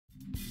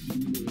How's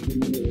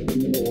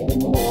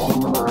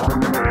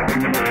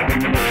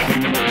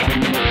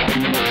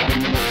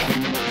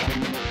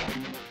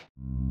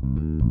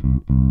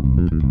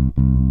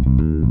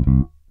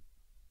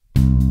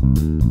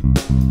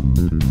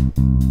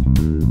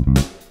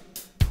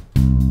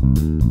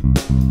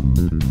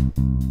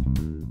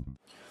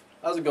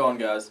it going,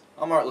 guys?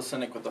 I'm Art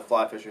Lasinik with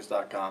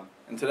theflyfishers.com,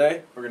 and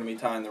today we're going to be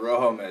tying the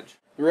Rojo Midge.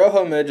 The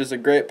Rojo Midge is a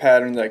great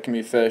pattern that can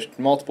be fished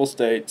in multiple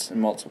states and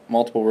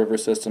multiple river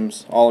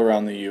systems all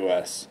around the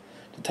U.S.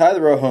 To tie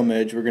the Rojo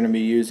Midge, we're going to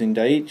be using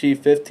Daiichi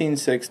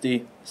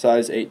 1560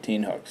 size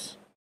 18 hooks.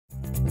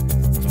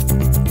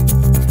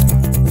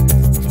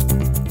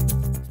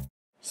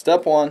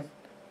 Step 1,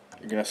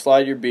 you're going to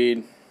slide your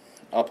bead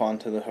up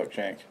onto the hook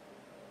shank.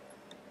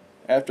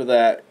 After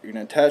that, you're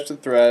going to attach the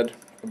thread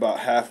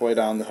about halfway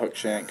down the hook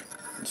shank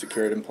and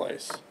secure it in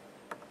place.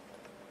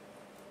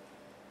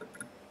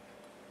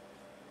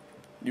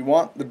 You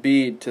want the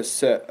bead to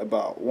sit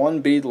about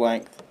one bead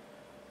length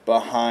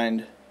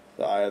behind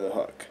the eye of the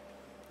hook.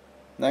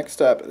 Next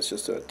step is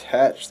just to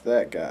attach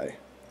that guy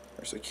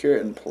or secure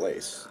it in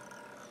place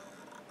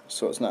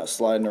so it's not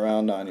sliding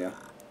around on you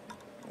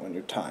when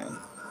you're tying.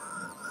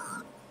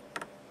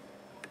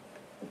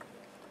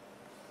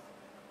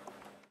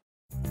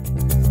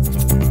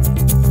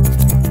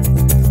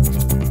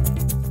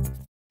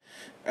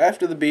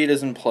 After the bead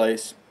is in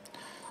place,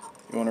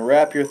 you want to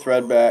wrap your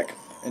thread back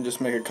and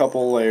just make a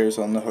couple layers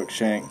on the hook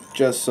shank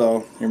just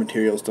so your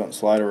materials don't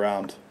slide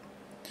around.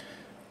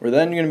 We're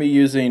then going to be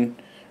using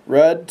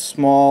red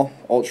small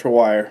ultra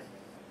wire,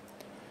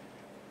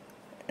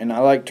 and I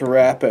like to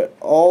wrap it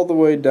all the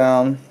way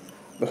down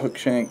the hook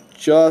shank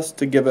just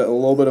to give it a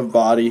little bit of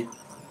body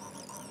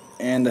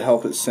and to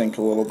help it sink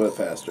a little bit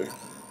faster.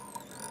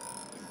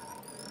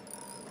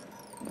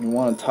 You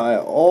want to tie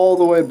it all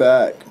the way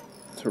back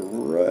to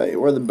right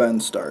where the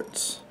bend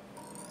starts,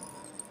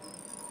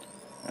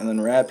 and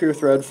then wrap your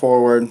thread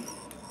forward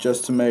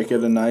just to make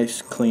it a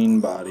nice clean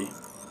body.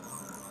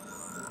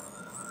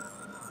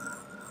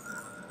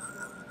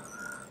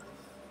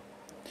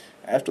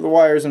 After the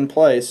wire is in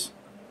place,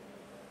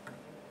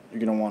 you're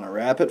going to want to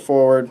wrap it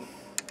forward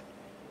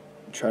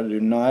and try to do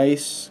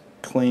nice,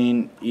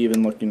 clean,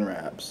 even looking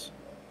wraps.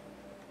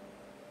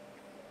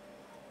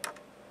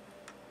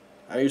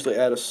 I usually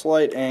add a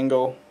slight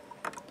angle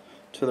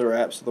to the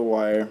wraps of the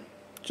wire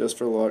just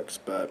for looks,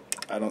 but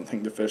I don't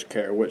think the fish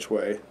care which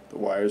way the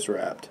wire is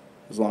wrapped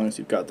as long as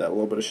you've got that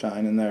little bit of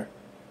shine in there.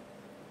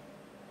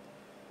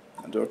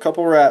 I'll do a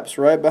couple wraps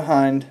right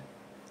behind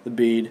the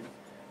bead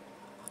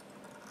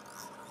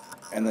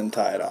and then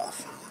tie it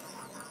off.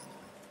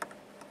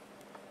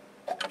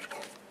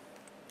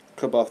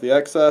 Clip off the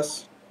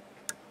excess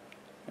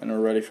and we're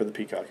ready for the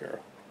peacock arrow.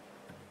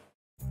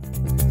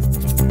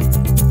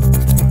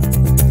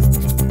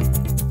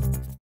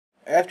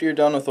 After you're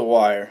done with the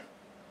wire,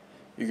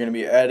 you're going to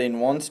be adding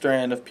one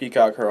strand of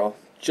peacock herl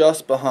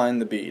just behind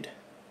the bead.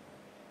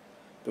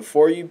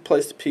 Before you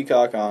place the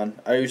peacock on,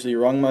 I usually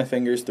run my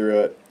fingers through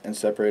it and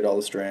separate all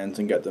the strands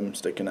and get them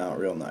sticking out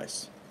real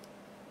nice.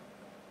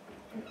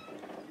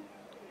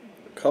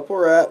 A couple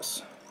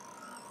wraps.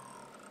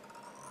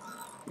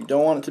 You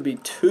don't want it to be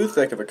too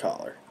thick of a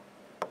collar,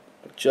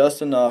 but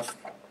just enough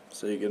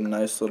so you get a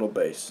nice little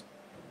base.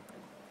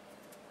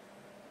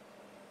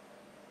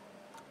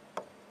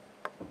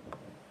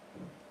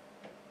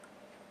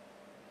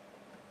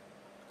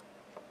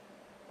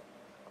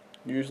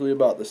 Usually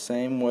about the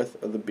same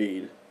width of the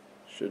bead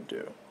should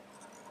do.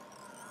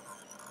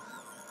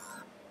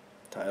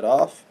 Tie it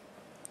off,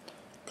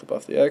 clip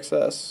off the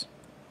excess,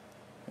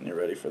 and you're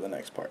ready for the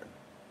next part.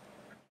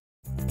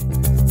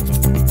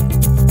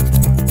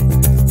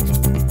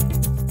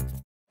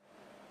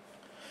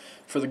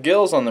 For the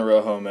gills on the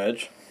Rojo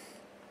Midge,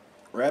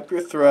 wrap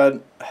your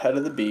thread ahead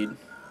of the bead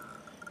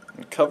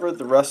and cover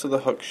the rest of the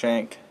hook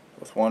shank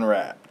with one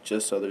wrap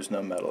just so there's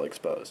no metal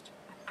exposed.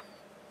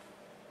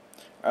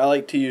 I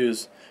like to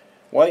use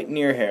white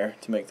near hair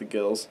to make the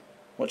gills.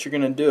 What you're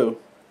going to do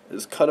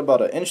is cut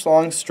about an inch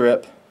long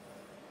strip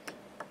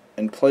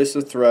and place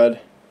the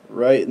thread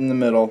right in the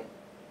middle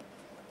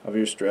of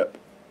your strip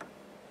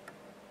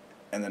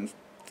and then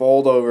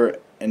fold over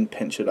and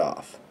pinch it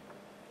off.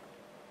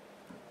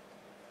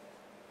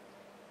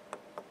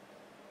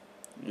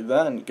 You're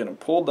then going to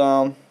pull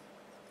down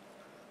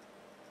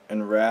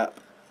and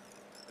wrap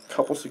a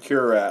couple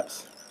secure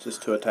wraps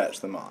just to attach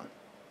them on.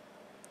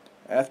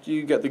 After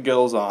you get the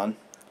gills on,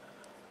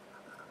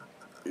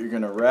 you're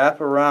going to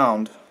wrap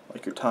around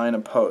like you're tying a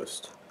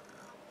post.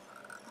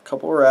 A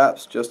couple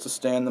wraps just to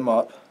stand them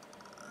up,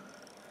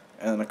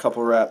 and then a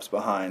couple wraps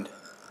behind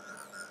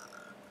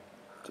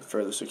to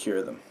further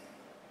secure them.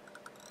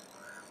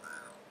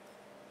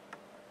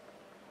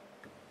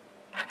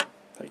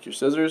 Take your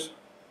scissors,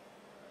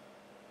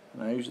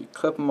 and I usually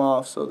clip them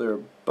off so they're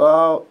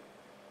about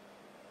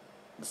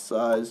the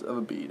size of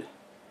a bead.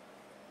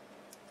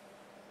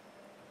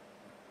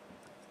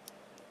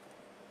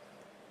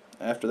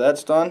 After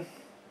that's done,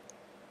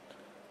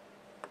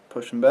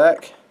 push them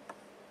back,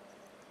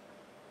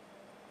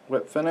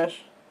 whip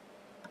finish,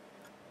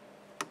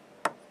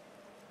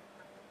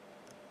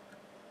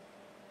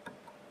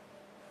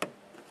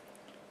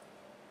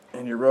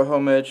 And your Rojo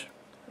Midge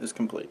is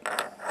complete.